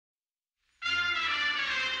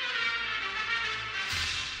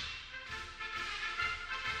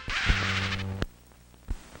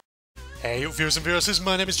Hey viewers and viewers,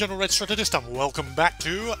 my name is General Red Strategist and welcome back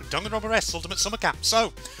to Danganronpa S Ultimate Summer Camp.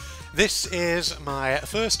 So, this is my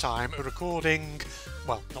first time recording,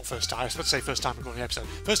 well, not first time, I was about to say first time recording an episode.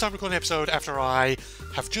 First time recording an episode after I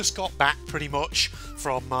have just got back pretty much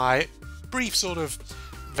from my brief sort of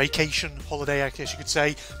vacation holiday, I guess you could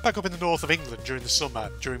say, back up in the north of England during the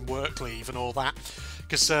summer, during work leave and all that.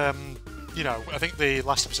 Because, you know, I think the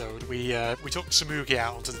last episode we took Samugi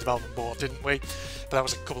out onto the development board, didn't we? But that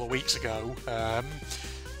was a couple of weeks ago.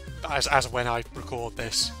 As of when I record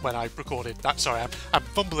this, when I recorded that. Sorry, I'm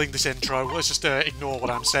fumbling this intro. Let's just ignore what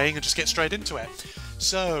I'm saying and just get straight into it.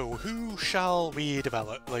 So, who shall we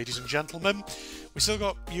develop, ladies and gentlemen? We still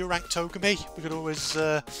got U-Rank Togami. We could always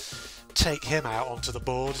take him out onto the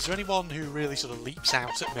board. Is there anyone who really sort of leaps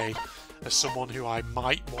out at me as someone who I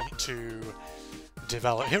might want to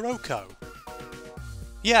develop? Hiroko.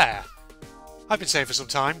 Yeah. I've been saying for some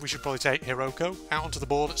time we should probably take Hiroko out onto the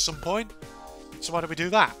board at some point. So why don't we do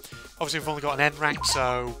that? Obviously we've only got an N rank,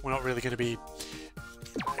 so we're not really going to be...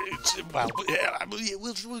 well,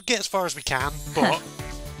 we'll get as far as we can, but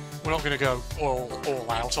we're not going to go all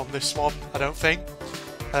out on this one, I don't think.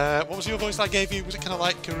 What was your voice that I gave you? Was it kind of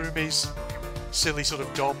like Karumi's silly sort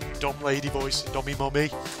of dom lady voice, dommy mommy?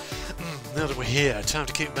 Now that we're here, time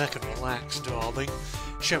to kick back and relax, darling.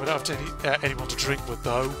 Shame we don't have anyone to drink with,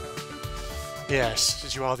 though. Yes,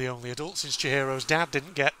 since you are the only adult, since Chihiro's dad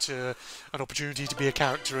didn't get an opportunity to be a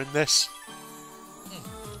character in this.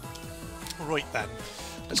 Right then,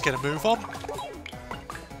 let's get a move on.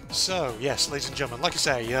 So, yes, ladies and gentlemen, like I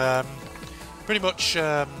say, pretty much,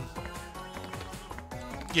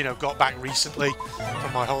 you know, got back recently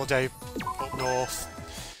from my holiday up north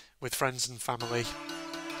with friends and family,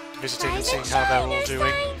 visiting and seeing how they're all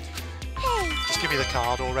doing. Just give me the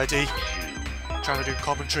card already. Trying to do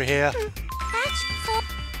commentary here.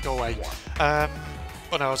 Go away.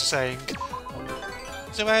 What I was saying.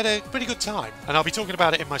 So I had a pretty good time, and I'll be talking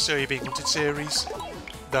about it in my Surya Being Hunted series.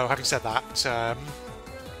 Though, having said that,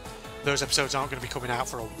 those episodes aren't going to be coming out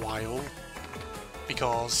for a while,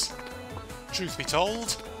 because, truth be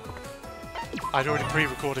told, I'd already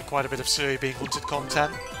pre-recorded quite a bit of Surya Being Hunted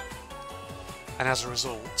content, and as a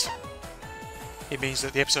result, it means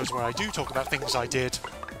that the episodes where I do talk about things I did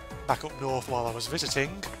back up north while I was visiting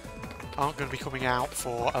aren't going to be coming out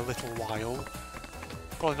for a little while.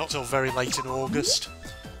 Probably not till very late in August,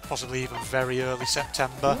 possibly even very early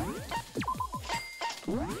September.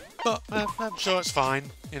 But I'm sure it's fine,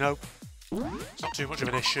 you know, it's not too much of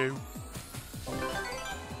an issue.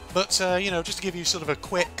 But, you know, just to give you sort of a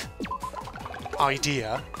quick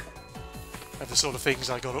idea of the sort of things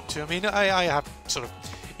I got up to. I mean, I have sort of,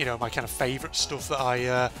 you know, my kind of favourite stuff that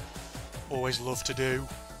I always love to do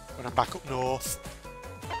when I'm back up north.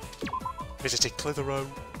 Visiting Clitheroe,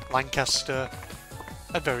 Lancaster,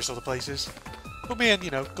 and various other places. But me and, you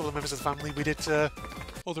know, a couple of members of the family, we did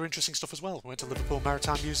other interesting stuff as well. We went to Liverpool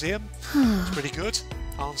Maritime Museum. It's pretty good.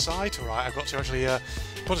 On site. Alright, I've got to actually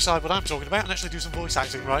put aside what I'm talking about and actually do some voice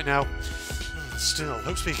acting right now. Still,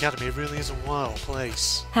 Hope Speak Academy really is a wild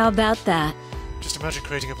place. How about that? Just imagine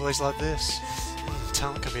creating a place like this.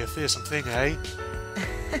 Talent can be a fearsome thing, eh?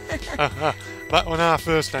 Back when I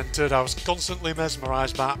first entered, I was constantly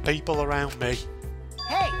mesmerised by people around me.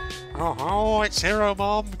 Hey! Oh, it's Hero,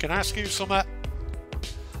 Mom. Can I ask you something?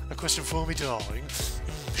 A question for me, darling?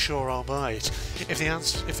 Sure, I'll bite. If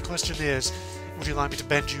the question is, would you like me to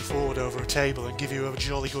bend you forward over a table and give you a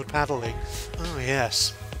jolly good paddling? Oh,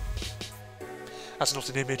 yes. That's not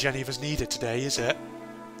an image any of us needed today, is it?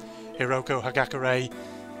 Hiroko Hagakure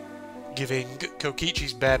giving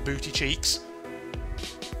Kokichi's bare booty cheeks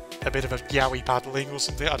a bit of a yaoi paddling or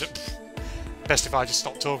something. Best if I just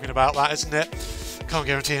stop talking about that, isn't it? Can't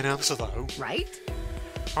guarantee an answer though. Right?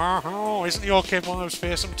 Oh, isn't your kid one of those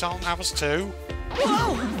fearsome talent havers too?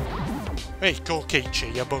 Whoa! Hey,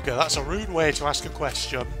 Kokichi, you bugger. That's a rude way to ask a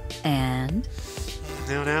question. And?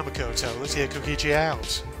 Now, Makoto, let's hear Kokichi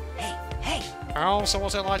out. Hey! Oh, so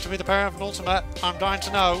what's it like to be the parent of an ultimate? I'm dying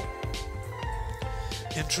to know.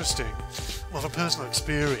 Interesting. Well, from personal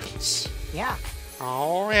experience. Yeah.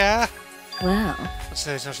 Oh, yeah? Well. I'd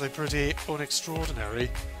say it's actually pretty unextraordinary.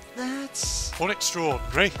 That's...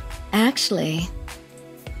 Unextraordinary? Actually...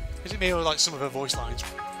 Is it me or like some of her voice lines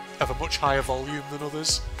have a much higher volume than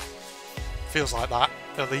others? Feels like that,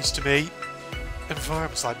 at least to me.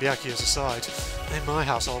 Environments like Byakuya's aside, in my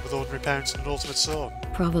household with ordinary parents and an ultimate son.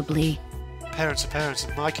 Probably. Parents are parents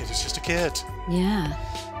and my kid is just a kid. Yeah.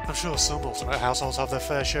 I'm sure some ultimate households have their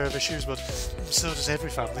fair share of issues, but so does every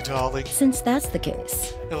family, darling. Since that's the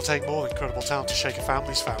case. It'll take more than incredible talent to shake a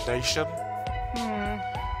family's foundation.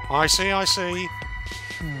 I see.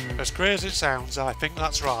 As crazy as it sounds, I think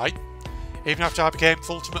that's right. Even after I became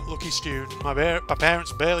the ultimate lucky student, my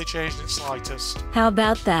parents barely changed in the slightest. How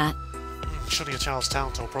about that? Shunning a child's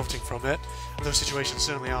talent or profiting from it, those situations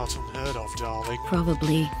certainly aren't unheard of, darling.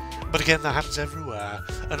 Probably. But again, that happens everywhere.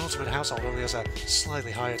 An ultimate household only has a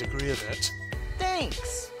slightly higher degree of it.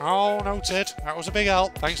 Thanks. Oh, noted. That was a big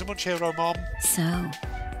help. Thanks so much, Hero Mom. So,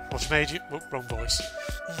 What made you... Oh, wrong voice.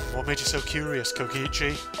 What made you so curious,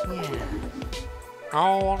 Kokichi? Yeah.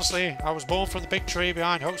 Oh, honestly, I was born from the big tree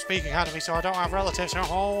behind Hope's Peak Academy, so I don't have relatives.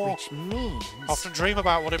 Oh, Which means... often dream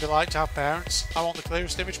about what it'd be like to have parents. I want the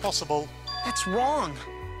clearest image possible. That's wrong.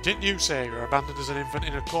 Didn't you say you were abandoned as an infant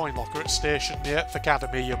in a coin locker at station near the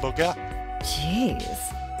academy, you bugger?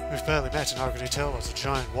 jeez. We've barely met and how can you tell that's a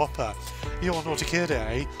giant whopper? You're a naughty kid,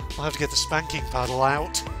 eh? I'll have to get the spanking paddle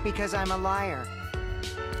out. Because I'm a liar.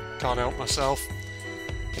 Can't help myself.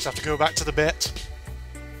 Just have to go back to the bit.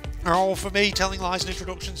 Oh, for me, telling lies and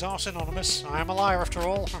introductions are synonymous. I am a liar after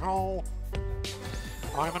all. Oh,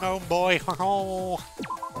 I'm an own boy. Oh.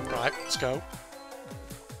 Right, let's go.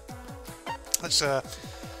 Let's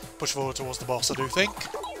push forward towards the boss, I do think.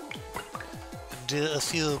 And do a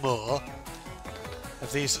few more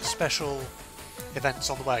of these special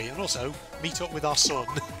events on the way. And also, meet up with our son,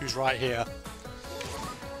 who's right here.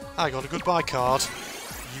 I got a goodbye card.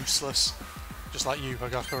 Useless. Just like you,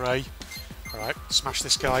 Hagakure. Alright, smash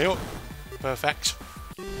this guy up. Perfect.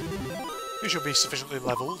 We should be sufficiently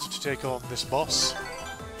levelled to take on this boss.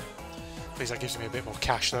 Please, that gives me a bit more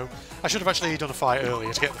cash though. I should have actually done a fight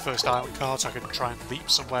earlier to get the first island card so I could try and leap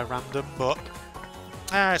somewhere random, but...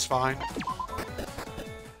 it's fine.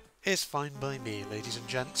 It's fine by me, ladies and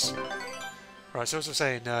gents. Right, so as I was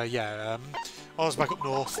saying, I was back up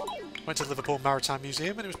north, went to the Liverpool Maritime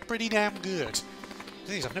Museum, and it was pretty damn good. The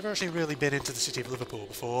thing is, I've never actually really been into the city of Liverpool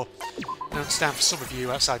before. I understand for some of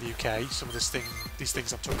you outside the UK, some of these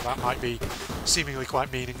things I'm talking about might be seemingly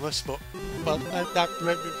quite meaningless, but, well,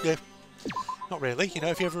 not really. You know,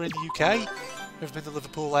 if you're ever in the UK, ever been to the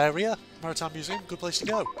Liverpool area, Maritime Museum, good place to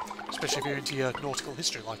go. Especially if you're into your nautical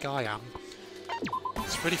history like I am.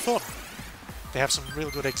 It's pretty fun. They have some real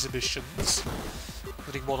good exhibitions,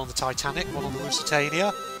 including one on the Titanic, one on the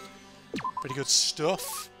Lusitania. Pretty good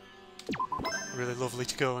stuff. Really lovely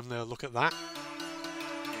to go and look at that.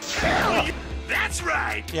 That's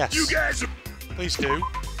right! Yes. You guys are... Please do.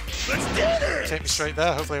 Let's do this! Take me straight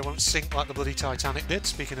there. Hopefully I won't sink like the bloody Titanic did.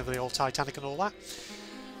 Speaking of the old Titanic and all that.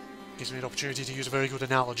 Gives me an opportunity to use a very good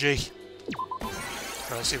analogy.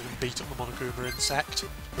 Right, let's see if we can beat up the Monokuma insect.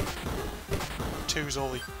 2's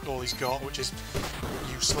all he's got, which is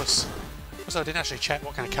useless. Also, I didn't actually check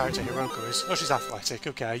what kind of character Hiroko is. Oh, she's athletic,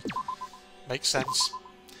 okay. Makes sense.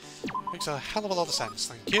 Makes a hell of a lot of sense,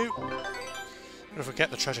 thank you. But if we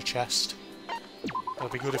get the treasure chest, that'll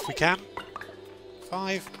be good if we can.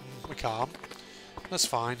 5, we can't. That's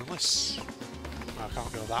fine, unless... I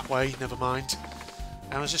can't go that way, never mind.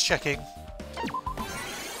 And I was just checking.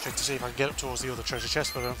 Check to see if I can get up towards the other treasure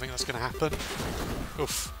chest, but I don't think that's going to happen.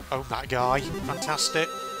 Oof, own that guy. Fantastic.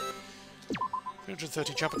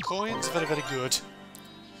 330 Java coins, very, very good.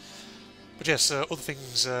 But yes, other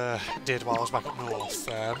things did while I was back up north,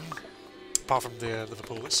 apart from the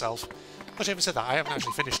Liverpool itself. Actually, having said that, I haven't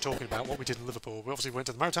actually finished talking about what we did in Liverpool. We obviously went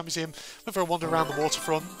to the Maritime Museum, went for a wander around the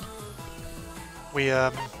waterfront. We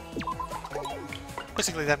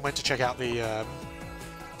basically then went to check out the,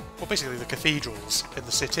 well, basically the cathedrals in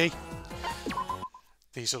the city.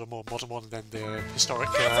 The sort of more modern one, and then the historic,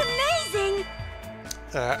 Amazing!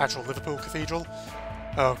 actual Liverpool Cathedral.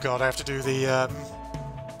 Oh god, I have to do the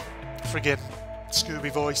friggin'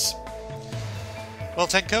 Scooby voice. Well,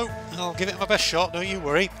 Tenko, I'll give it my best shot, don't you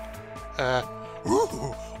worry.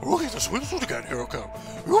 Ooh, look at the swimsuit again, Hiroko.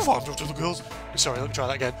 You're armed to the girls... Sorry, let me try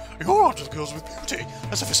that again. You're armed to the girls with beauty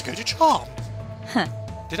and sophisticated charm. Huh.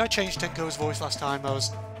 Did I change Tenko's voice last time I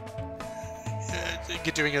was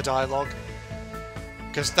doing a dialogue?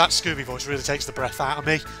 Because that Scooby voice really takes the breath out of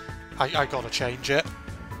me. I gotta change it.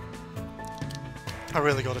 I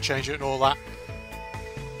really gotta change it and all that.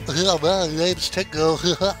 Yeah, my name's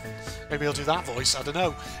Tenko. Maybe I'll do that voice, I don't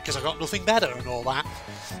know, because I've got nothing better and all that.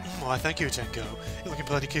 Why, thank you, Tenko. You're looking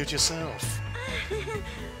bloody cute yourself.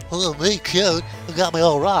 Well, me cute. You got me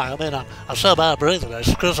all right. I mean, I'm so bad breathing, it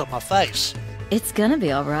screws up my face. It's gonna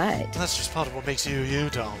be alright. That's just part of what makes you you,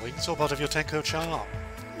 darling. It's all part of your Tenko charm.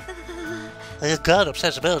 You've got up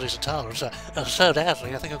sensibilities and tolerance. So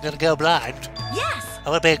dazzling, I think I'm going to go blind. Yes! I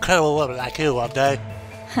want to be an incredible woman like you one day.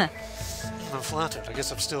 I'm flattered. I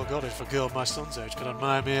guess I've still got it for a girl of my son's age. Can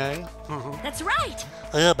admire me, eh? That's right!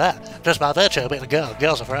 Yeah, but just by virtue of being a girl,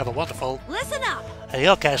 girls are forever wonderful. Listen up! In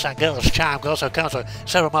your case, that girl's charm also comes with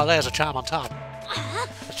several more layers of charm on top.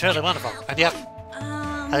 It's truly wonderful. And yet,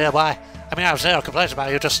 why? I mean, I have zero complaints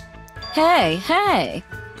about you, just... Hey, hey!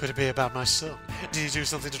 Could it be about my son? Did he do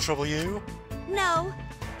something to trouble you? No.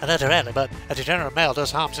 Not directly, but a degenerate male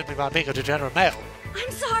does harm simply by being a degenerate male.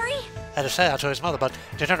 I'm sorry. I had to say that to his mother, but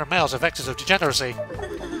degenerate males are vectors of degeneracy.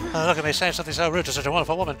 Look at me saying something so rude to such a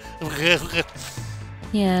wonderful woman.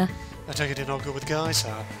 Yeah. I take it you're not good with guys,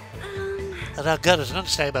 huh? Not good is an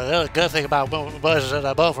understatement. The only good thing about boys is that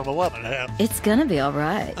they're born from a woman. It's gonna be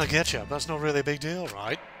alright. I get you, but that's not really a big deal,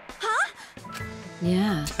 right?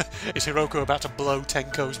 Yeah. Is Hiroko about to blow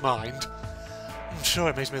Tenko's mind? I'm sure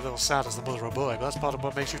it makes me a little sad as the mother of a boy, but that's part of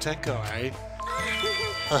what makes you Tenko, eh?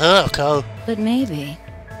 Hiroko. But maybe.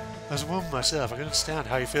 As a woman myself, I can understand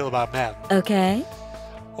how you feel about men. Okay?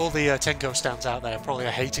 All the Tenko stands out there probably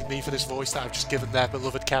are hating me for this voice that I've just given their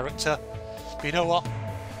beloved character. But you know what?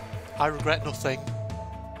 I regret nothing.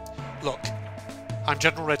 Look, I'm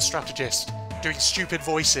General Red Strategist. Doing stupid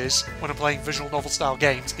voices when I'm playing visual novel style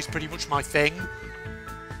games is pretty much my thing.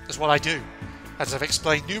 That's what I do. As I've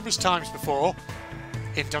explained numerous times before,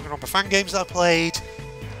 in Danganronpa fan games that I played,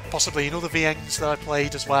 possibly in other VNs that I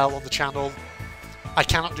played as well on the channel, I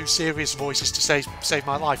cannot do serious voices to save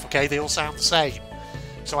my life, okay? They all sound the same.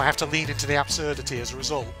 So I have to lean into the absurdity as a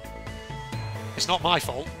result. It's not my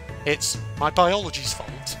fault, it's my biology's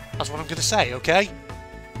fault. That's what I'm going to say, okay?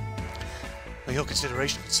 Well, your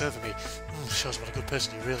consideration and concern for me shows what a good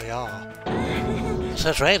person you really are.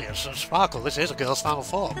 Such radiance and sparkle, this is a girl's final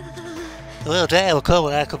form. Well, day will come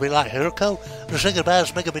when I could be like Hiroko, but thinking about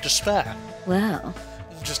it's making me despair. Well.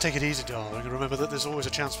 Just take it easy, darling, and remember that there's always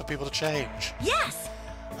a chance for people to change. Yes.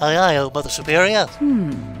 Aye, aye, oh, Mother Superior.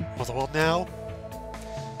 Mother what now?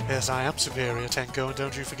 Yes, I am superior, Tenko, and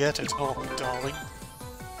don't you forget it. Oh, darling.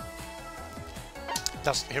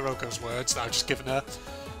 That's Hiroko's words that I've just given her.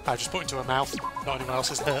 I just put into her mouth, not anyone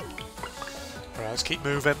else's. Alright, let's keep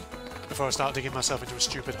moving before I start digging myself into a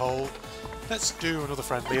stupid hole. Let's do another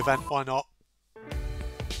friendly event, why not?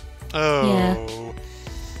 Oh. Yeah.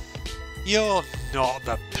 You're not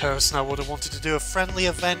the person I would have wanted to do a friendly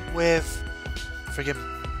event with. Friggin'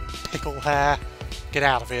 pickle hair. Get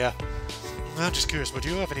out of here. I'm just curious, but do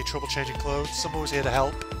you have any trouble changing clothes? I'm always here to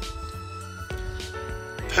help.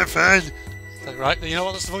 I'm fine. Right, you know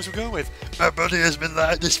what? That's the voice we're going with. My body has been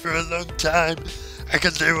like this for a long time. I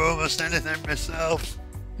can do almost anything myself.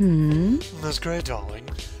 That's great, darling.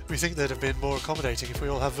 We think they'd have been more accommodating if we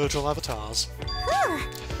all have virtual avatars.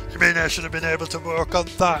 You mean I should have been able to walk on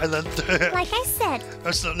Thailand? Like I said.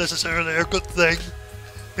 That's not necessarily a good thing.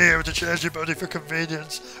 Being able to change your body for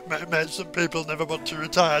convenience might make some people never want to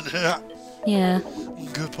retire here. Yeah.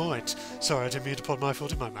 Good point. Sorry, I didn't mean to put my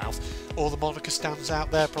foot in my mouth. All the Monaca-Stans out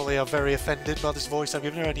there probably are very offended by this voice I've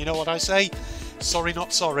given her, and you know what I say? Sorry,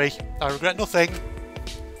 not sorry. I regret nothing.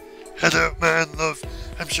 I don't mind, love.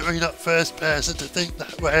 I'm sure you're not the first person to think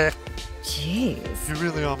that way. Jeez. You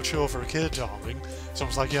really are mature for a kid, darling.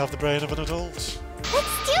 Sounds like you have the brain of an adult.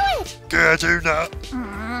 Let's do it. I do not.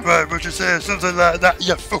 Why would you say something like that,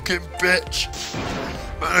 you fucking bitch?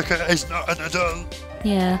 Monica is not an adult.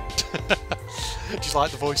 Yeah. Do you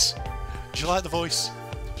like the voice? Do you like the voice?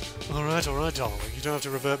 Alright, darling. You don't have to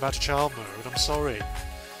revert back to child mode. I'm sorry.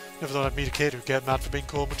 Never thought I'd meet a kid who'd get mad for being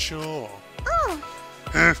called mature.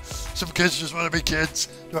 Some kids just want to be kids.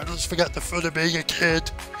 Do I just forget the fun of being a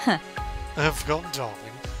kid? I haven't forgotten, darling.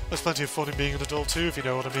 There's plenty of fun in being an adult too, if you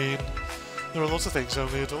know what I mean. There are lots of things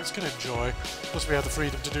only adults can enjoy. Plus we have the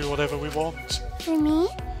freedom to do whatever we want. For me?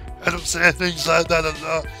 I don't say things like that a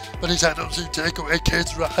lot, but these adults who take away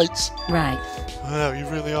kids' rights. Right. Wow, you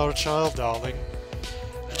really are a child, darling.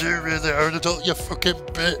 You really are an adult, you fucking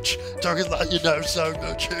bitch. Talking like you know so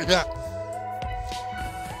much. Yeah.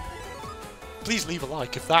 Please leave a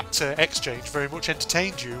like if that exchange very much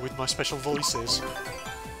entertained you with my special voices.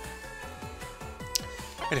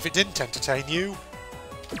 And if it didn't entertain you,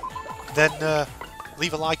 then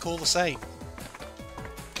leave a like all the same.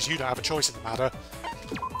 Because you don't have a choice in the matter.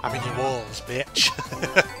 I'm in your walls, bitch.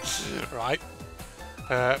 Right.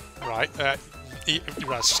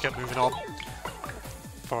 Let's just get moving on.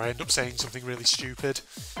 Before I end up saying something really stupid.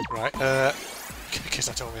 Right, because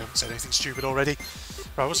I totally haven't said anything stupid already.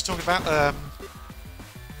 Right, what's talking about?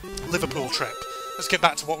 Liverpool trip. Let's get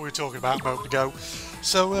back to what we were talking about a moment ago.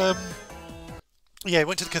 So, yeah,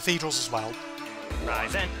 went to the cathedrals as well. Right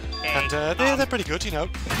then. And they're pretty good, you know.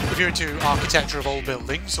 If you're into architecture of old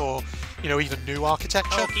buildings, or, you know, even new architecture,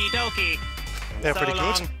 Okie dokie. they're So pretty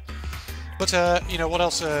long. good. But, you know, what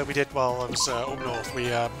else we did while I was up north?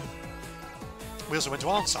 We also went to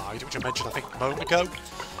Arnside, which I mentioned, I think, a moment ago,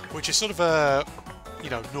 which is sort of, you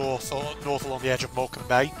know, north along the edge of Morecambe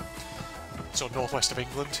Bay, sort of northwest of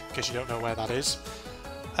England, in case you don't know where that is.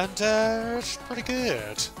 And it's pretty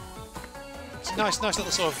good. It's a nice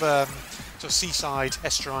little sort of seaside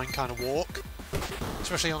estuarine kind of walk,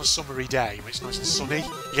 especially on a summery day when it's nice and sunny.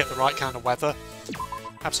 You get the right kind of weather.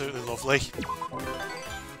 Absolutely lovely.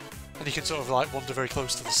 And you can sort of like wander very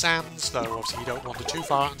close to the sands, though obviously you don't wander too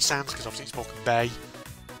far out in the sands because obviously it's Morecambe Bay.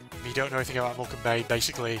 If you don't know anything about Morecambe Bay,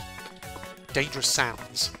 basically dangerous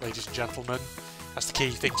sands, ladies and gentlemen. That's the key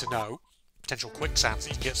thing to know. Potential quicksands that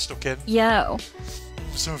you can get stuck in. Yo.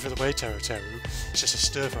 Sorry for the way, Teru. It's just a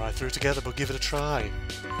stir fry I threw together, but give it a try.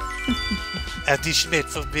 A dish made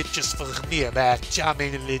for me, just for me, my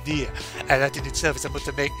charming lady. And that in itself is enough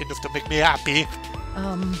to make me happy.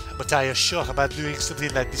 But I assure about doing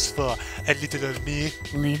something like this for a little old me.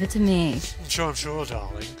 Leave it to me. I'm sure,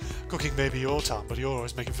 darling. Cooking may be your time, but you're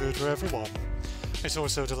always making food for everyone. It's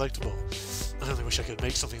always so delectable. I only wish I could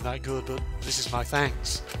make something that good, but this is my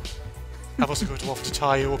thanks. I'm also going to offer to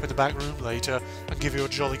tie you up in the back room later and give you a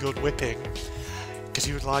jolly good whipping. Because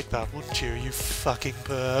you would like that, wouldn't you, you fucking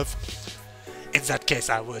perv? In that case,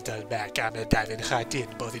 I would turn back. I'm diving right in,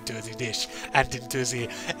 both into the dish and into the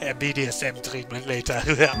BDSM treatment later.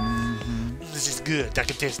 This is good. I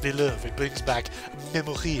can taste the love. It brings back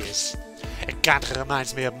memories. It kind of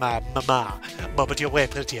reminds me of my mama. But you're way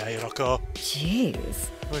prettier, Hiroko. Jeez.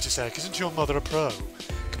 Wait a sec, isn't your mother a pro?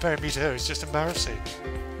 Comparing me to her is just embarrassing.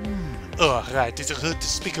 Oh, right, it's rude to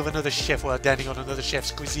speak of another chef while dining on another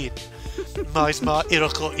chef's cuisine. My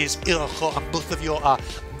Hiroko is Hiroko, and both of you are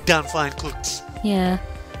damn fine cooks. Yeah.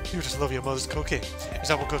 You just love your mother's cooking. Is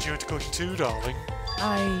that what got you into cooking too, darling?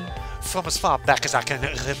 From as far back as I can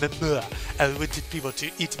remember, I wanted people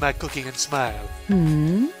to eat my cooking and smile.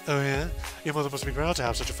 Hmm? Oh yeah? Your mother must be proud to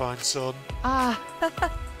have such a fine son.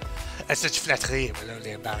 And such flattery will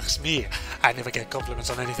only embarrass me. I never get compliments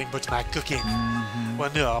on anything but my cooking.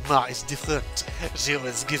 Well, no, Ma is different. She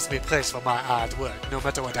always gives me praise for my hard work, no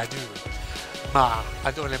matter what I do. Ma,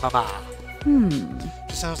 and only Mama.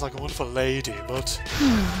 She sounds like a wonderful lady, but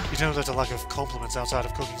you don't let a lack of compliments outside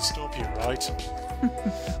of cooking stop you, right?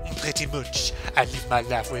 Pretty much. I live my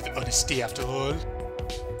life with honesty after all.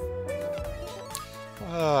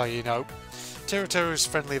 Ah, you know, Teru's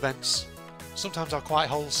friendly events sometimes are quite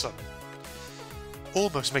wholesome.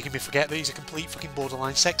 Almost making me forget that he's a complete fucking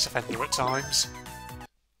borderline sex offender at times.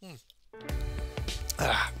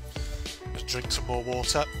 Let's drink some more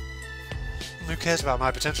water. Who cares about my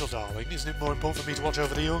potential, darling? Isn't it more important for me to watch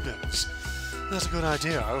over the young'uns? That's a good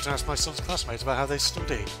idea. I ought to ask my son's classmates about how they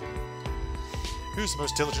study. Who's the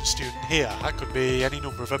most diligent student here? That could be any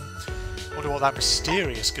number of them. Wonder what that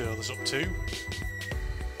mysterious girl is up to.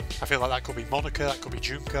 I feel like that could be Monica, that could be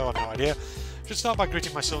Junko, I've no idea. Should start by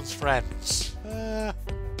greeting my son's friends.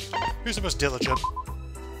 Who's the most diligent?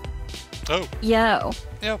 Oh, Yo.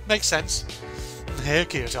 yeah, makes sense. Here,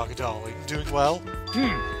 Kiyotaka, darling, doing well?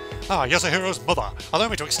 Ah, Yasuhiro's mother. Allow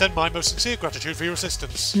me to extend my most sincere gratitude for your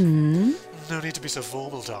assistance. No need to be so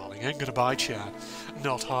formal, darling. Ain't gonna bite ya.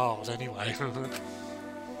 Not hard, anyway.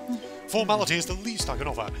 Formality is the least I can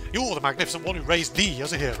offer. You're the magnificent one who raised me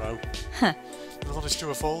as a hero. Honest to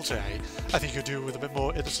a fault, eh? I think you do with a bit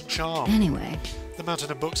more innocent charm. Anyway. The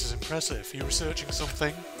mountain of books is impressive. Are you researching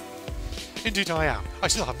something? Indeed I am. I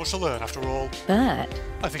still have much to learn after all. But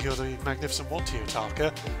I think you're the magnificent one,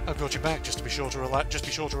 Kiyotaka. I've brought you back just to be sure to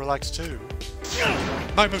relax too.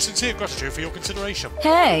 My most sincere gratitude for your consideration.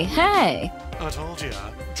 hey. I told you.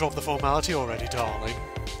 Drop the formality already, darling.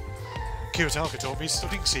 Kiyotaka told me he's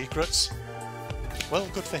studying secrets. Well,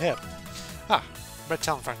 good for him. Ah, red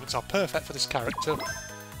talent fragments are perfect for this character.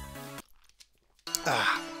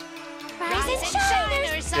 Ah. Rise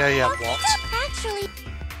and shine! Yeah, what? Actually...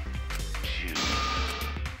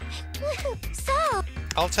 So...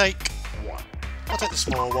 I'll take the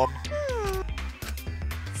small one.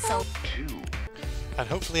 So... And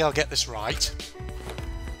hopefully I'll get this right.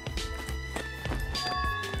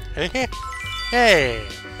 Hey!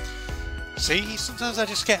 See, sometimes I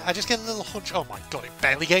just get a little hunch. Oh my god, it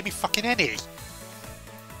barely gave me fucking any.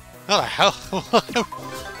 What the hell?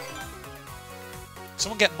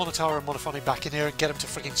 Someone get Monotaro and Monofoni back in here and get them to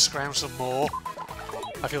freaking scrounge some more.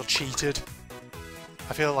 I feel cheated.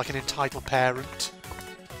 I feel like an entitled parent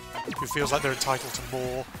who feels like they're entitled to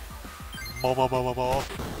more. More.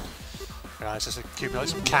 Right, let's just accumulate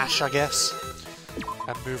some cash, I guess,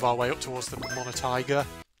 and move our way up towards the Monotiger.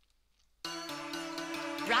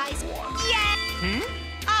 Rise... Yeah!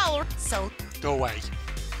 Oh! So... Go away.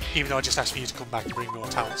 Even though I just asked for you to come back and bring more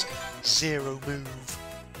talents. Zero move.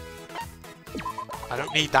 I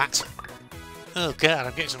don't need that. Oh god,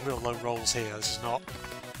 I'm getting some real low rolls here. This is not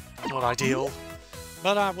ideal.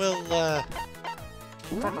 But I will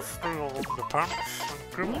steal the pants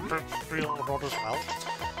and steal the rod as well.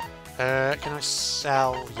 Can I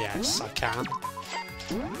sell? Yes, I can.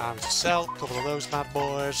 I'm to sell a couple of those bad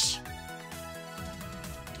boys.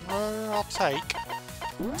 I'll take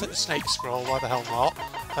the snake scroll, why the hell not?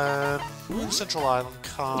 The Central Island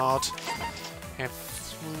card.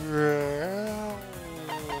 If we'll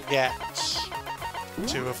get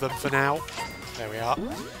 2 of them for now. There we are.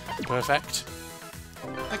 Perfect.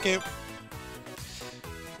 Thank you.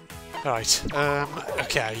 Right,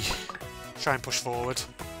 okay. Try and push forward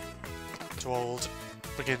to old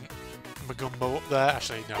friggin' Magumbo up there.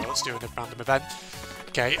 Actually, no, let's do a random event.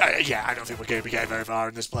 Okay, yeah, I don't think we're going to be getting very far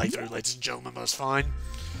in this playthrough, ladies and gentlemen, but that's fine.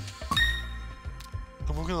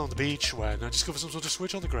 I'm walking along the beach when I discover some sort of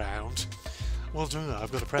switch on the ground. Well done,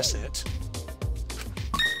 I've got to press it.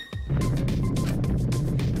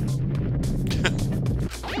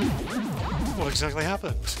 What exactly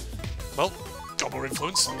happened? Well, got more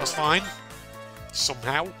influence, that's fine.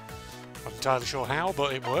 Somehow. I'm not entirely sure how,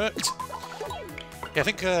 but it worked. Yeah, I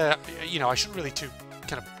think, you know, I shouldn't really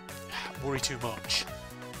kind of worry too much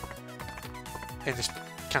in this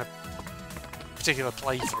kind of particular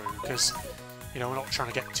playthrough, because, you know, we're not trying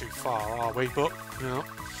to get too far, are we? But, you know,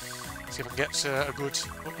 see if I can get a good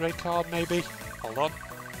upgrade card, maybe. Hold on.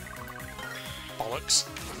 Bollocks.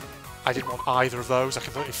 I didn't want either of those. I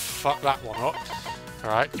completely fucked that one up.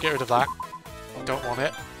 Alright, get rid of that. Don't want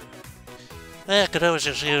it. I could always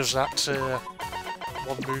just use that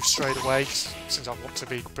one move straight away, since I want to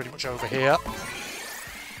be pretty much over here.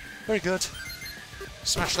 Very good.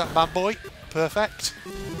 Smash that bad boy. Perfect.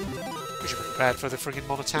 We should be prepared for the friggin'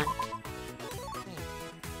 Monaca-Stans.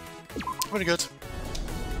 Very good.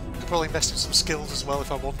 Could probably invest in some skills as well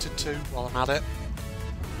if I wanted to while I'm at it.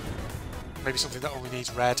 Maybe something that only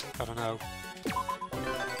needs red. I don't know.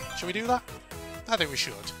 Should we do that? I think we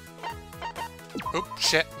should. Oh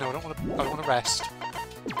shit! No, I don't want to rest.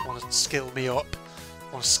 I want to skill me up.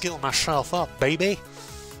 I want to skill myself up, baby.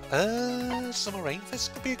 Summer Rain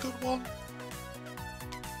Fist could be a good one.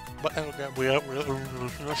 But we're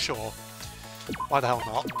not sure. Why the hell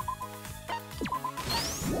not?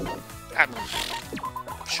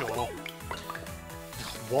 Sure.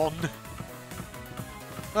 1.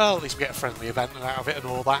 Well, at least we get a friendly event out of it and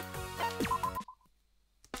all that.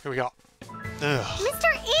 Who we got? Ugh. Mr.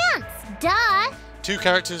 Ants! Duh! 2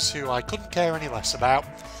 characters who I couldn't care any less about.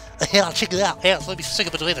 Hell, check it out. Ants, let me stick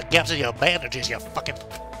it between the gaps in your bandages, you fucking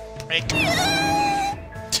prick.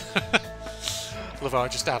 Love how I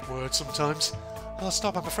just add words sometimes. Oh,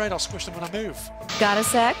 stop, I'm afraid I'll squish them when I move. Got a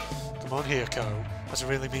sec? Come on here, Co. That's a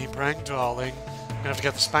really mean prank, darling. I'm gonna have to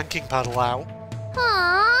get the spanking paddle out.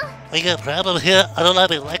 Aww! I got a problem here. I don't like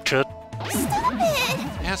being lectured. Stop it!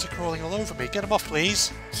 The ants are crawling all over me. Get them off,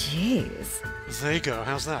 please. Jeez. There you go.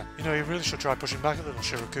 How's that? You know, you really should try pushing back a little,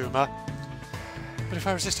 Shirokuma. But if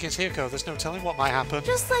I resist against Hiroko, there's no telling what might happen.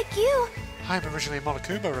 Just like you! I'm originally a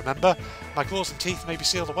Monokuma, remember? My claws and teeth may be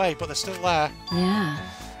sealed away, but they're still there. Yeah.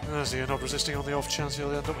 So you're not resisting on the off chance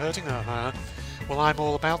you'll end up hurting her, huh? Well, I'm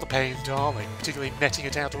all about the pain, darling, particularly netting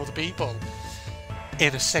it out to other people.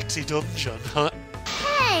 In a sexy dungeon, huh?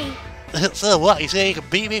 Hey! So what? You say you can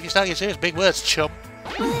beat me if you start your serious big words, chump?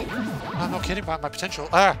 But... I'm not kidding about my potential.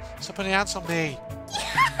 Ah! Stop putting ants on me!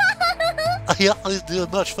 Yeah, it's doing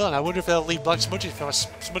much fun. I wonder if they'll leave black smudges if I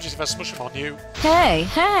smush them on you. Hey,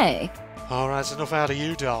 hey! Alright, that's enough out of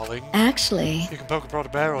you, darling. Actually... You can poke and prod a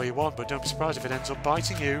bear all you want, but don't be surprised if it ends up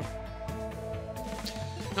biting you.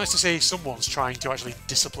 Nice to see someone's trying to actually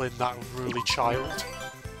discipline that unruly child.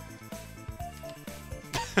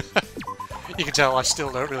 You can tell I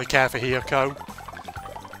still don't really care for Hiroko.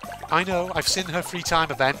 I know, I've seen her free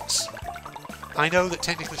time events. I know that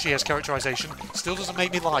technically she has characterization, still doesn't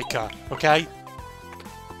make me like her, okay?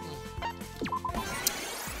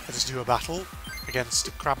 Let's do a battle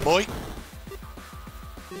against Crab Boy.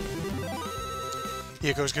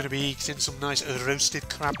 Hiroko's going to be eating some nice roasted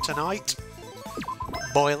crab tonight.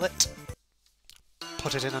 Boil it.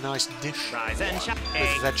 Put it in a nice dish Rise and shine.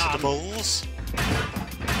 with vegetables.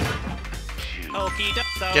 Okie doke.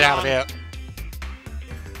 So Get out of long. here.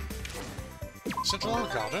 Central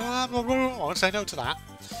Island card. I won't say no to that.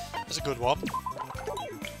 That's a good one.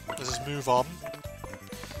 Let's just move on.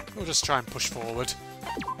 We'll just try and push forward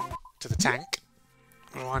to the tank.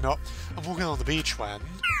 Why not? I'm walking on the beach when...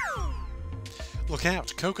 Look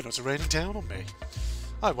out, coconuts are raining down on me.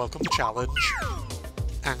 I welcome the challenge.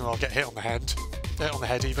 And I'll get hit on the head. Hit on the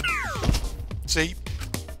head even. See?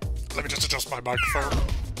 Let me just adjust my microphone.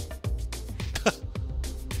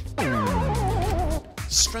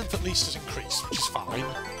 Strength at least has increased, which is fine.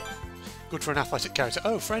 Good for an athletic character.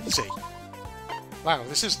 Oh, Frenzy! Wow,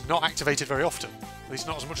 this is not activated very often. At least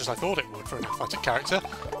not as much as I thought it would for an athletic character.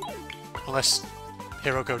 Unless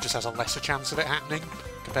Hiroko just has a lesser chance of it happening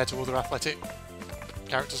compared to other athletic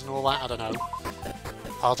characters and all that. I don't know.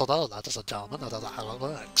 I don't know, ladies and gentlemen. I don't know how it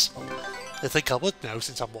works. I think I would know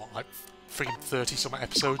since I'm, what, like, freaking 30-something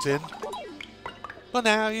episodes in. But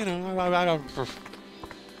now, you know,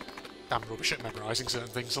 I'm rubbish at memorising certain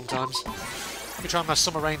things sometimes. Let me try my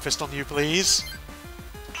Summer Rain Fist on you, please.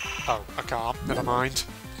 Oh, I can't. Never mind.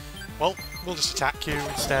 Well, we'll just attack you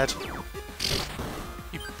instead.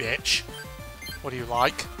 You bitch. What do you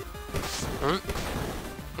like? Oh,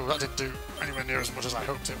 that didn't do anywhere near as much as I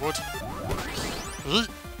hoped it would.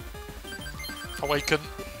 Awaken.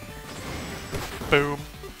 Boom.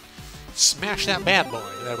 Smash that bad boy.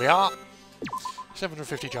 There we are.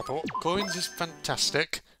 750 Japo coins is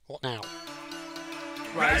fantastic. What now?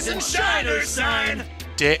 Rise and shine, Earth sign!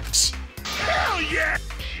 Dicks. Hell yeah!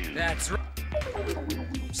 That's right.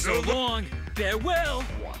 So long. Farewell.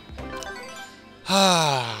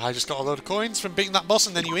 I just got a load of coins from beating that boss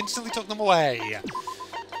and then you instantly took them away.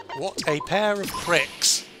 What a pair of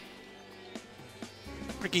pricks.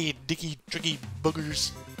 Pricky, dicky, tricky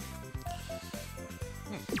buggers.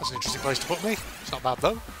 That's an interesting place to put me. It's not bad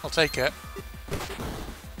though. I'll take it.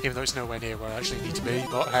 Even though it's nowhere near where I actually need to be,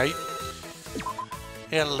 but hey.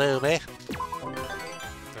 Hello there.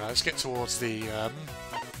 Right, let's get towards the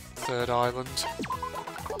third island.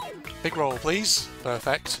 Big roll, please.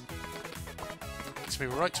 Perfect. Gets me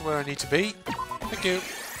right to where I need to be. Thank you.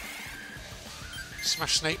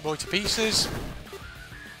 Smash Snake Boy to pieces.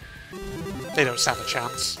 They don't stand a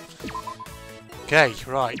chance. Okay,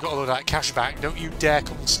 right, got a load of that cash back. Don't you dare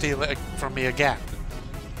come and steal it from me again.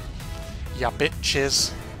 Ya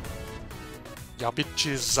bitches. Ya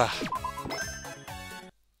bitches.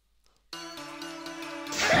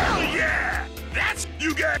 Hell yeah! That's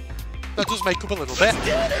you get. That does make up a little bit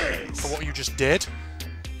for what you just did.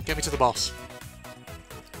 Get me to the boss.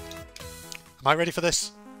 Am I ready for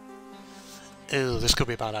this? Ew, this could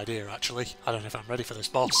be a bad idea, actually. I don't know if I'm ready for this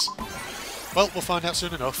boss. Well, we'll find out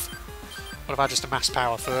soon enough. What if I just amass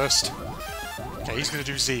power first? Okay, he's going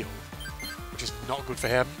to do Zeal, which is not good for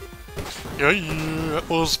him. Yeah, it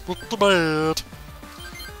was put to bed.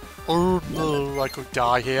 Oh no, I could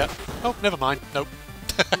die here. Oh, never mind. Nope.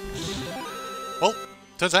 Well,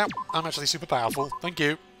 turns out I'm actually super powerful. Thank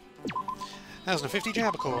you. 1,050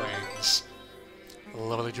 Jabba coins.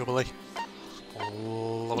 Lovely jubbly.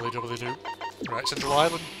 Lovely jubbly do. Right, Central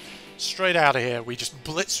Island. Straight out of here. We just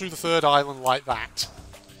blitz through the third island like that.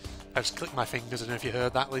 I just clicked my fingers. I don't know if you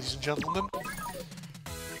heard that, ladies and gentlemen.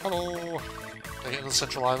 Hello. I get another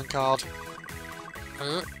Central Island card.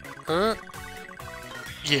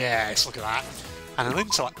 Yes, look at that. And an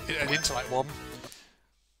intellect one.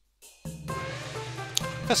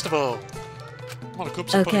 Festival.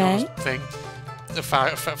 Monaca-Stans putting on a thing. A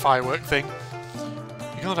firework thing.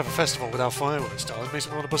 You can't have a festival without fireworks, darling. It makes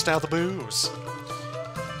me want to bust out the booze.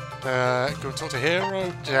 Go and talk to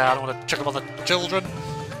Hero. Yeah, I don't want to check up on the children.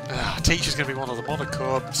 Teacher's going to be one of the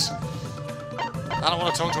Monaca-Cubs. I don't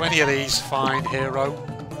want to talk to any of these. Fine, Hero.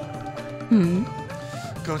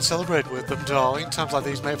 Go and celebrate with them, darling. Times like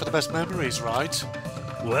these make for the best memories, right?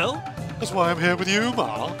 Well? That's why I'm here with you,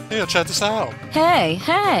 Ma. Here, check this out. Hey,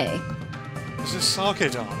 hey! Is this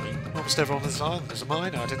sake, darling? Almost everyone on this island is a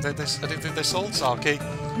miner. I didn't think they sold sake.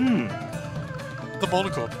 The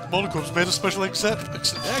Monaca-Cubs made a special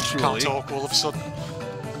exception. Actually... Can't talk all of a sudden.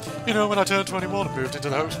 You know, when I turned 21 and moved into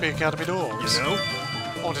the Hokesby Academy doors. You know?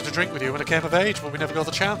 I wanted to drink with you when I came of age, but we never got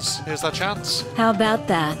the chance. Here's that chance. How about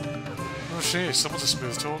that? Oh, shit, someone's a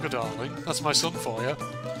smooth talker, darling. That's my son for you.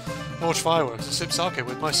 I watch fireworks and sip sake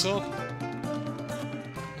with my son.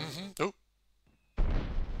 Oh.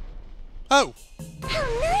 Oh! How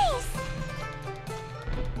nice!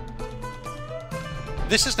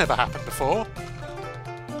 This has never happened before.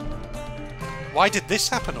 Why did this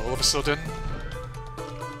happen all of a sudden?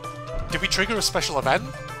 Did we trigger a special event?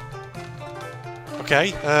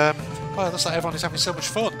 Okay, well, it looks like everyone is having so much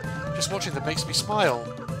fun. Just watching them makes me smile.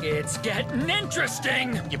 It's getting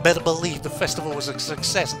interesting! You better believe the festival was a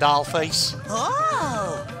success, dollface.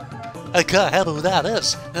 Oh! I can't help who that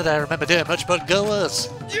is. Not that I remember doing much but goers.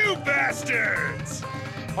 You bastards!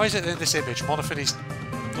 Why is it in this image? Monophyny's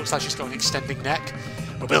looks like she's got an extending neck.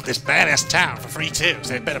 We built this badass town for free too,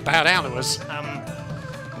 so they better bow down to us.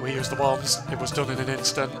 We used the ones. It was done in an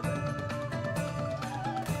instant.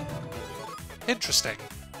 Interesting.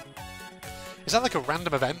 Is that like a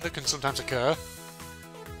random event that can sometimes occur?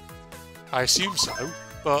 I assume so,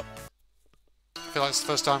 but I feel like it's the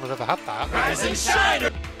first time I've ever had that. Rise and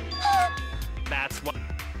shine! That's what...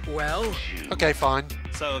 Well... Okay, fine.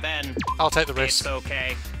 So then... I'll take the risk. It's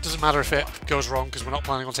okay. Doesn't matter if it goes wrong, because we're not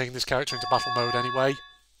planning on taking this character into battle mode anyway.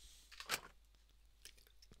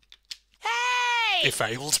 Hey! It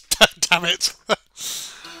failed. Damn it.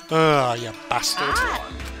 Ah, you bastard.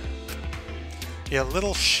 You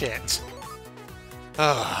little shit.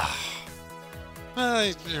 Ah.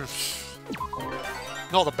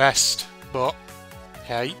 Not the best, but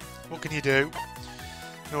hey, what can you do?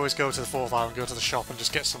 You can always go to the 4th island, go to the shop and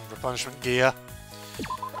just get some replenishment gear.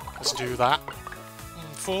 Let's do that.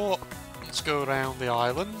 4, let's go around the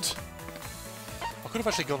island. I could have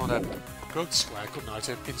actually gone on a growth square, couldn't I,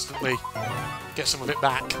 to instantly get some of it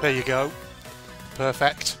back. There you go.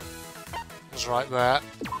 Perfect. It was right there.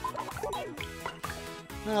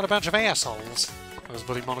 Not a bunch of assholes, those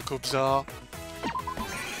bloody monocubs are.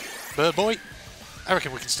 Bird boy, I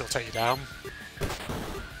reckon we can still take you down.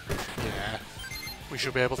 Yeah, we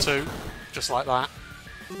should be able to, just like that.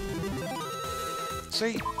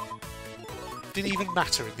 See? Didn't even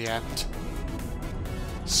matter in the end.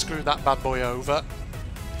 Screw that bad boy over.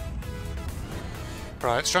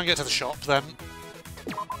 Right, let's try and get to the shop then.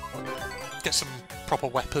 Get some proper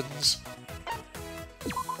weapons.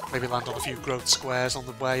 Maybe land on a few growth squares on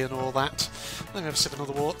the way and all that. Let me have a sip of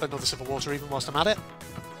another sip of water even whilst I'm at it.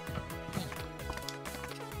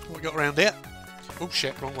 What we got around here? Oh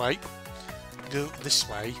shit, wrong way. Go this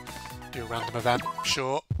way. Do a random event,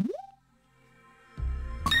 sure.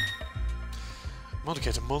 Monica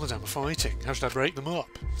and Monadam are fighting. How should I break them up?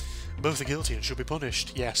 Both are guilty and should be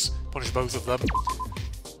punished. Yes, punish both of them.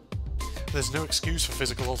 There's no excuse for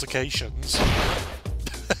physical altercations.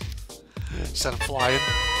 Send them flying.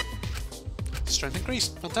 Strength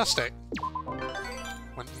increased. Fantastic.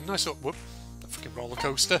 Went nice up. Whoop. That freaking roller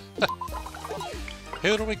coaster.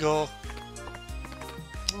 Here we go.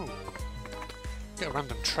 Ooh. Get a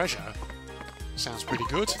random treasure. Sounds pretty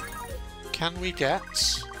good. Can we get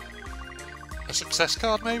a success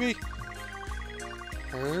card, maybe?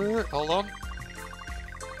 Hold on.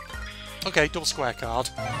 Okay, double square card.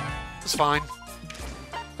 That's fine.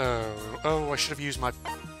 Oh, I should have used my...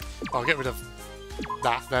 I'll get rid of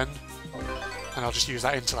that then. And I'll just use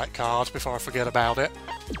that intellect card before I forget about it.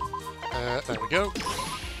 There we go.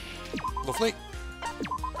 Lovely.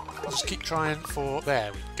 I'll just keep trying for...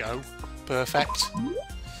 There we go. Perfect.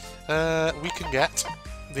 We can get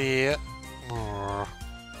the...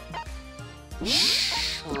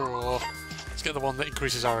 Let's get the one that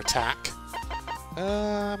increases our attack.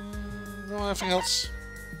 Anything else?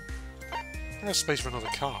 There's space for another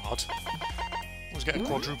card. Let's get a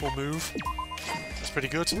quadruple move. That's pretty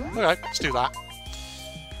good. Alright, let's do that.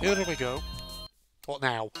 Here we go. What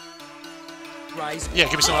now? Rise. Yeah,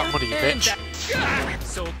 give me some of that money, you bitch.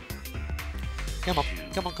 So Come on,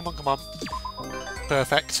 come on, come on, come on.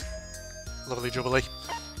 Perfect. Lovely jubbly.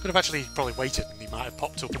 Could have actually probably waited and he might have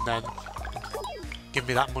popped up and then given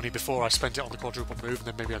me that money before I spent it on the quadruple move, and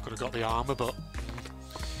then maybe I could have got the armour, but...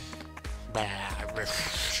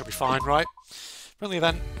 should be fine, right? Friendly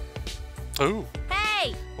event. Ooh.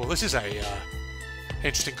 Hey! Well, this is a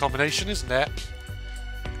interesting combination, isn't it?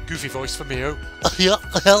 Goofy voice for Mio. Yeah,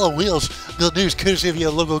 hello, Wheels. Good news, courtesy of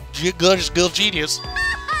your local gorgeous girl genius.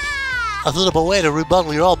 I thought of a way to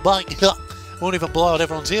remodel your old bike. Won't even blow out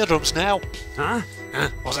everyone's eardrums now. Huh?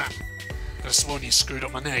 What's that? Could have sworn you screwed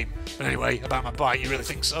up my name. But anyway, about my bike, you really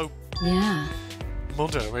think so? Yeah.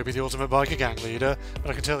 Mundo may be the ultimate biker gang leader,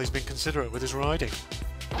 but I can tell he's been considerate with his riding.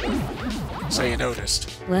 So you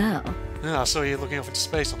noticed. Well. Yeah, I saw you looking off into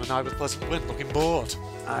space on a night with pleasant wind, looking bored.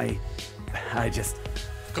 I just...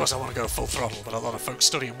 Of course I want to go full throttle, but a lot of folks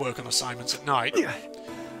study and work on assignments at night.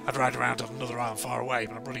 I'd ride around on another island far away,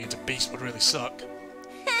 but running into beasts would really suck.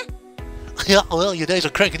 Yeah, well, your days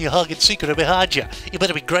of cranking your hog in secret are behind you. You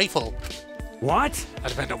better be grateful. What? I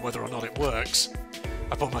depend on whether or not it works.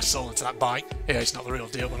 I put my soul into that bike. Yeah, it's not the real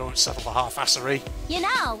deal, but I won't settle for half-assery. You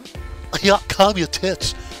know. Yeah, calm your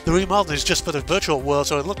tits. The remodeling is just for the virtual world,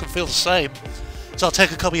 so it'll look and feel the same. So I'll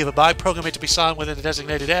take a copy of a bike, program it to be signed within the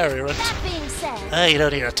designated area, and... That being said... Hey, you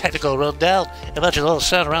don't need a technical rundown. Imagine all the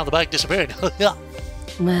sound around the bike disappearing. Yeah.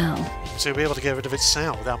 Well. So you'll be able to get rid of its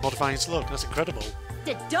sound without modifying its look. That's incredible.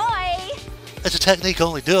 Doy! It's a technique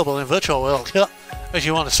only doable in virtual world. Yeah. If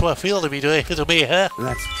you want a swear feel to be doing, it'll be here.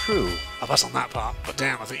 That's true. I'll pass on that part, but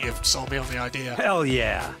damn, I think you've sold me on the idea. Hell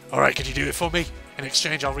yeah. Alright, can you do it for me? In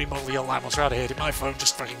exchange, I'll remodel your line once we're out of here. Did my phone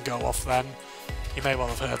just freaking go off then? You may well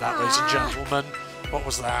have heard that, ladies and gentlemen. What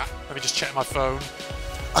was that? Let me just check my phone.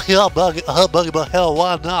 Yeah, buggy, but hell,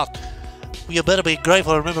 why not? You better be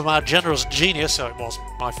grateful and remember my generous genius. So it was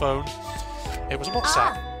my phone. It was a box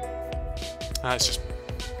set. It's just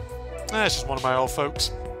one of my old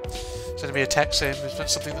folks. Sending me a text saying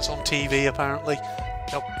there's something that's on TV apparently.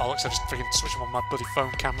 Oh, bollocks, I just freaking switched on my bloody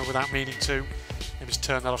phone camera without meaning to. Maybe just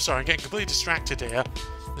turn that off. Sorry, I'm getting completely distracted here.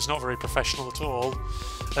 It's not very professional at all.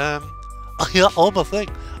 Yeah, on my thing.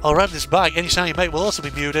 I'll run this bike. Any sound you make will also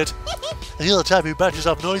be muted. And you're the type who branches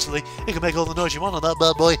off noisily. You can make all the noise you want on that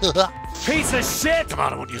bad boy. Piece of shit! Come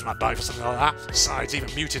on, I wouldn't use my bike for something like that. Besides,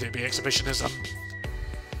 even muted it'd be exhibitionism.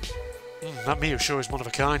 That Mio sure is one of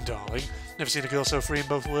a kind, darling. Never seen a girl so free in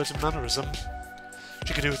both words and mannerism.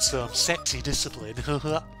 She can do it with some sexy discipline.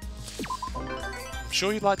 I'm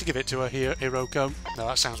sure you'd like to give it to her here, Hiroko. No,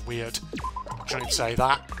 that sounds weird. I shouldn't even say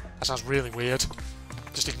that. That sounds really weird.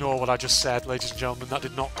 Just ignore what I just said, ladies and gentlemen. That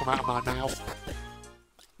did not come out of my mouth.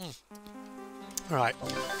 Right.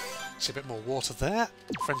 See a bit more water there.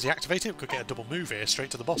 Frenzy activated. We could get a double move here, straight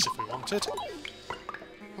to the boss if we wanted.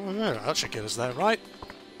 Oh, yeah, that should get us there, right?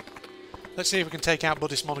 Let's see if we can take out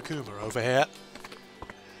Buddhist Monokuma over here.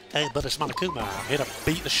 Hey, Buddhist Monokuma, I'm here to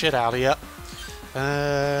beat the shit out of you.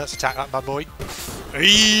 Let's attack that bad boy.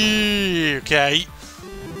 Okay.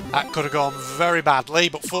 That could have gone very badly,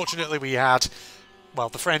 but fortunately we had, well,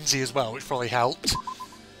 the frenzy as well, which probably helped.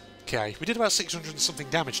 Okay, we did about 600 and something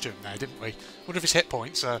damage to him there, didn't we? Wonder if his hit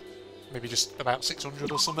points are maybe just about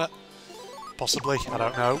 600 or something. Possibly, I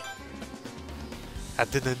don't know. I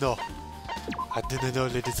didn't know. I didn't know,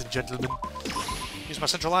 ladies and gentlemen. Use my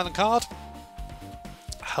Central Island card.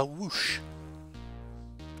 Whoosh.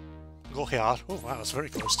 Go here. Oh wow, that's very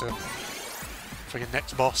close to friggin'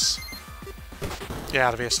 next boss. Get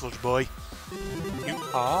out of here, sludge boy. You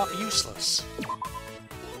are useless.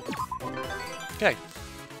 Okay. I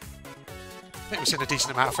think we've seen a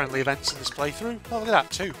decent amount of friendly events in this playthrough. Oh, look at that,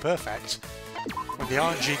 too. Perfect. When the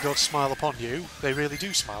RNG gods smile upon you, they really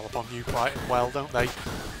do smile upon you quite well, don't they?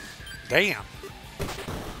 Damn.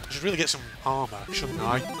 I should really get some armour, shouldn't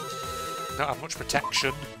I? Don't have much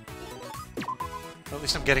protection. Well, at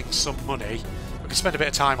least I'm getting some money. We can spend a bit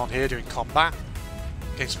of time on here doing combat,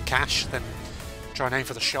 getting some cash, then try and aim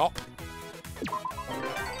for the shop.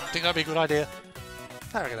 Think that'd be a good idea?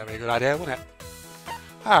 I reckon that'd be a good idea, wouldn't it?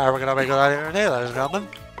 I reckon that'd be a good idea in here, ladies and gentlemen.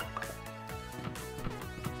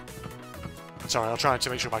 Sorry, I'll try to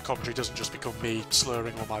make sure my commentary doesn't just become me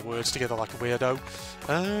slurring all my words together like a weirdo.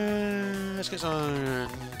 Let's get some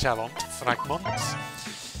talent fragments.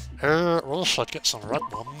 We should get some red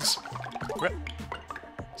ones. Rip.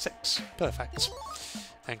 6. Perfect.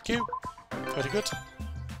 Thank you. Very good.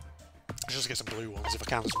 I'll just get some blue ones if I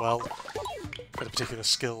can as well. For the particular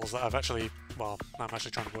skills that I've actually, well, I'm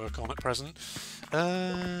actually trying to work on at present.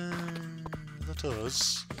 Let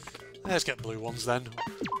us... Let's get blue ones then,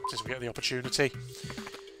 since we get the opportunity.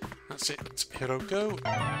 That's it, Hiroko.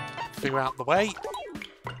 Figure out the way.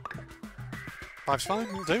 5's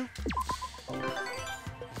fine, will do.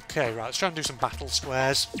 Okay, right, let's try and do some battle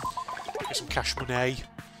squares. Get some cash money.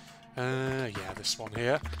 Yeah, this one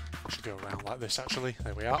here. Should go around like this, actually.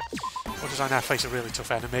 There we are. Or does I now face a really tough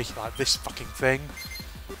enemy, like this fucking thing?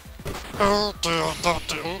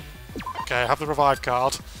 Okay, I have the revive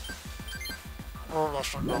card. Oh,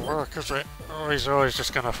 that's not gonna work, is it? Oh, he's always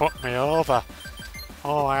just gonna fuck me over.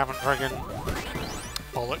 Oh, I haven't friggin...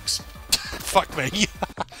 Bollocks. Fuck me.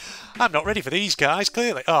 I'm not ready for these guys,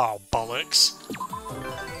 clearly. Oh, bollocks.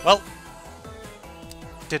 Well,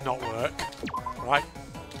 did not work. Right.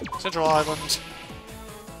 Central Island.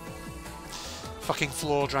 Fucking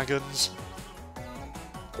floor dragons.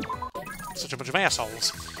 Such a bunch of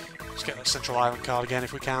assholes. Let's get that Central Island card again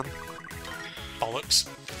if we can. Bollocks.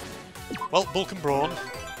 Well, bulk and brawn.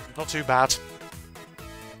 Not too bad.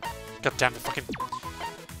 God damn the fucking...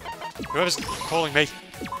 Whoever's calling me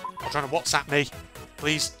or trying to WhatsApp me,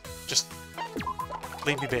 please just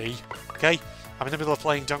leave me be, okay? I'm in the middle of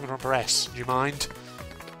playing Danganronpa S. Do you mind?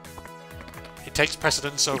 It takes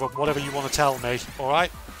precedence over whatever you want to tell me,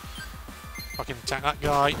 alright? Fucking attack that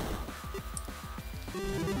guy.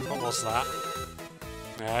 What was that?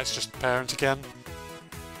 Yeah, it's just parent again.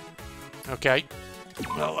 Okay.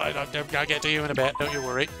 Well, I'll get to you in a bit, don't you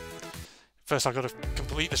worry. First I've got to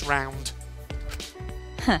complete this round.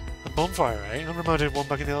 Huh. A bonfire, eh? I'm reminded of one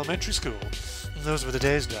back in the elementary school. And those were the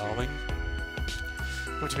days, darling.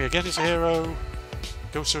 Come to me again, it's a hero.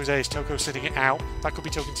 Ghost Stories A is Toko sitting it out. That could be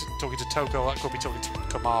talking to Toko, that could be talking to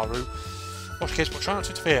Kamaru. Watch case, but try not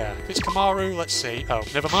to interfere. If it's Kamaru, let's see. Oh,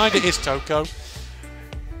 never mind, it is Toko.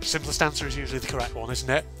 Simplest answer is usually the correct one, isn't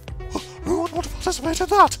it? Who would have anticipated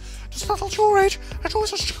that? Does that at your age enjoy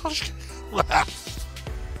such childish...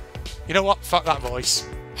 You know what? Fuck that voice.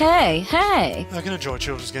 Hey, hey! I can enjoy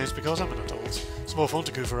children's games because I'm an adult. It's more fun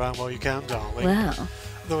to goof around while you can, darling. Well,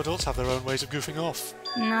 Though adults have their own ways of goofing off.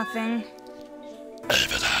 Nothing.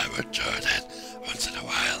 Even I would join in once in a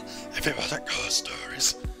while if it wasn't ghost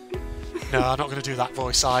stories. No, I'm not going to do that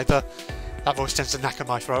voice either. That voice tends to knacker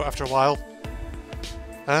my throat after a while.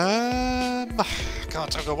 God, I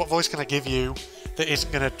don't know, what voice can I give you that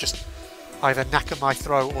isn't going to just either knacker my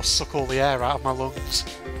throat or suck all the air out of my lungs.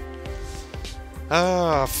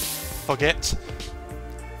 Oh, forget.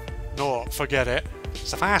 No, forget it.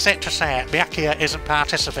 Suffice it to say, Byakuya isn't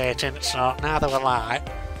participating, so neither will I.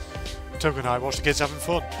 Tenko and I watched the kids having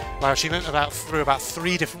fun. Wow, she went through about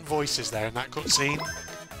 3 different voices there in that cutscene.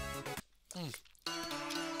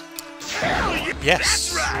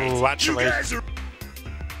 Yes. Right. Oh, actually,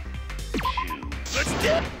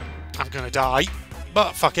 I'm gonna die,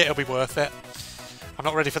 but fuck it, it'll be worth it. I'm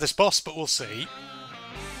not ready for this boss, but we'll see.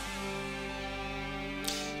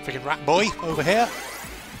 Freaking rat boy over here.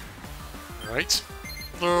 Right.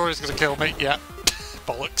 Oh, he's gonna kill me. Yeah.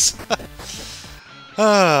 Bollocks.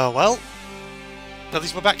 Well. At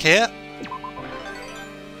least we're back here.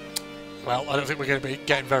 Well, I don't think we're going to be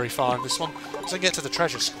getting very far in this one. As I get to the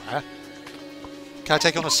treasure square. Can I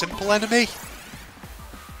take on a simple enemy?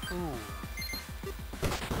 Ooh.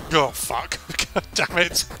 Oh, fuck. God damn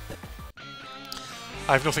it.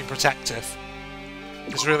 I have nothing protective.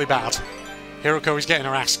 It's really bad. Hiroko is getting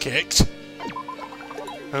her ass kicked.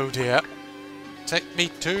 Oh dear. Take me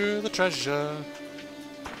to the treasure.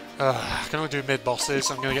 I can only do mid-bosses.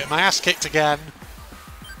 I'm going to get my ass kicked again.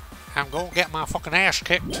 I'm going to get my fucking ass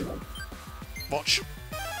kicked. Watch.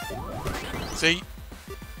 See?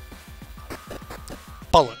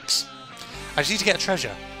 Bollocks. I just need to get a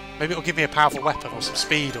treasure. Maybe it'll give me a powerful weapon or some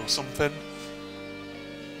speed or something.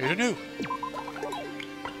 Who knew?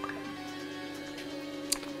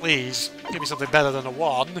 Please, give me something better than a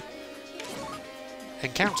 1.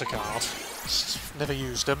 Encounter card. Never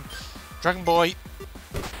used them. Dragon Boy.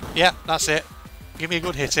 Yeah, that's it. Give me a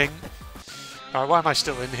good hitting. Alright, why am I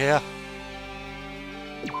still in here?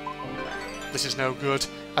 This is no good.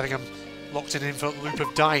 I think I'm locked in an infinite loop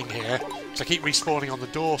of dying here. Because I keep respawning on the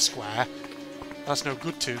door square. That's no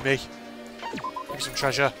good to me. Give me some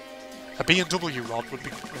treasure. A B&W rod would be...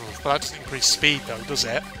 Oh, but that doesn't increase speed though, does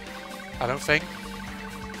it? I don't think.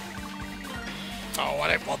 Oh,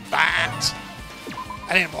 I didn't want that!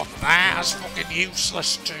 I didn't want that! That's fucking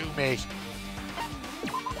useless to me.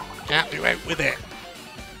 Can't do out with it.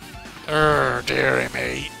 Dearie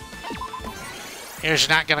me. Here's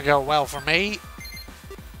not gonna go well for me.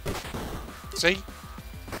 See?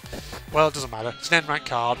 Well, it doesn't matter. It's an N-rank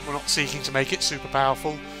card. We're not seeking to make it super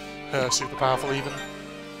powerful. Super powerful even.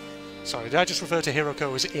 Sorry, did I just refer to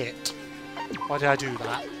Hiroko as it? Why did I do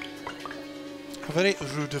that? How very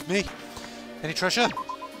rude of me. Any treasure?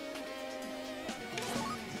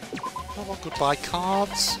 I want goodbye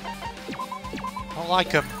cards. I don't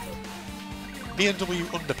like them. B&W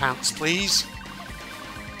underpants, please.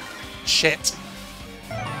 Shit.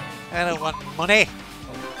 I don't want money.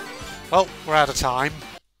 Well, we're out of time.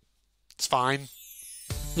 It's fine.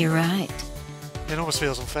 You're right. It almost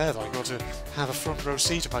feels unfair that I got to have a front row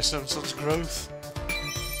seat of my son's growth.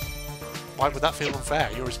 Why would that feel unfair?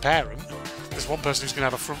 You're his parent. There's one person who's going to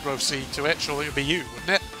have a front row seat to it. Surely it would be you,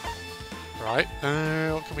 wouldn't it? Right.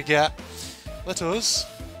 What can we get? Let us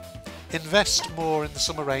invest more in the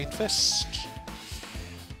Summer Rain Fist.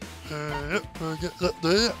 Yep, we'll get that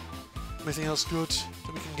there. Anything else good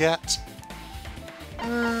that we can get?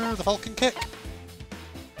 The Falcon Kick.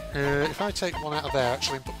 If I take 1 out of there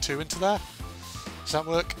actually and put 2 into there, does that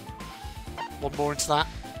work? 1 more into that?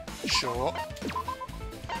 Sure.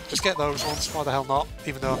 Just get those ones, why the hell not?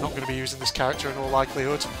 Even though I'm not going to be using this character in all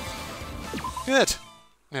likelihood. Good.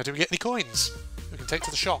 Now, do we get any coins we can take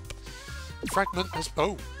to the shop? Fragment has...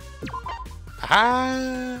 Oh!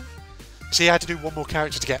 Aha! See, I had to do 1 more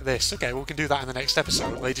character to get this. Okay, well, we can do that in the next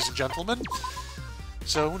episode, ladies and gentlemen.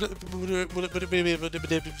 So, would it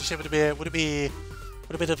be...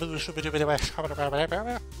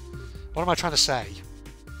 What am I trying to say?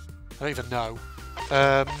 I don't even know.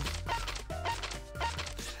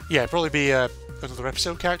 Yeah, probably be another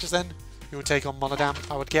episode characters then. Who would take on Monodam,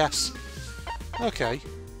 I would guess. Okay.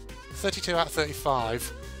 32 out of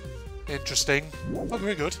 35. Interesting. Oh,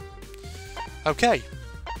 very good. Okay.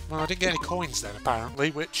 Well, I didn't get any coins then,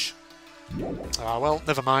 apparently, which... well,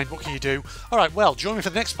 never mind. What can you do? Alright, well, join me for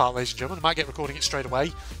the next part, ladies and gentlemen. I might get recording it straight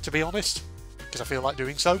away, to be honest. Because I feel like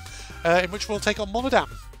doing so. In which we'll take on Monodam,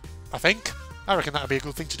 I think. I reckon that would be a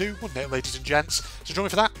good thing to do, wouldn't it, ladies and gents? So join me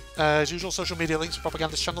for that. As usual, social media links for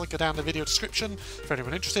Propagandist channel go down in the video description for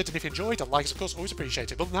anyone interested. And if you enjoyed, a like is, of course, always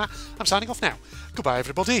appreciated. Other than that, I'm signing off now. Goodbye,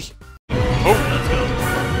 everybody.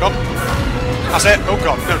 Oh! God. That's it. Oh,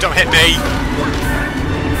 God. No, don't hit me.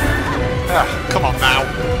 Ah, come on now.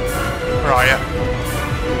 Where are you?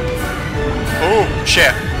 Oh,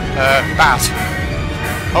 shit. Bad.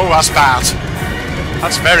 Oh, that's bad.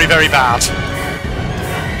 That's very, very bad.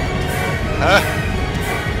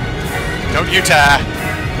 Don't you dare.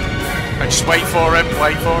 Right, just wait for him,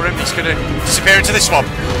 he's gonna disappear into this swamp.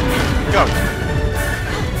 Go.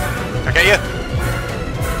 Can I get you?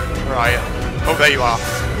 Where are you? Oh, there you are.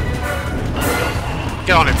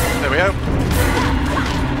 Get on him. There we go.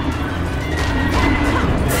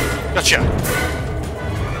 Gotcha.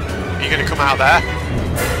 Are you gonna come out there?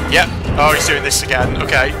 Yep. Oh, he's doing this again.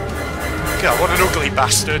 Okay. God, what an ugly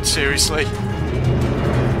bastard, seriously.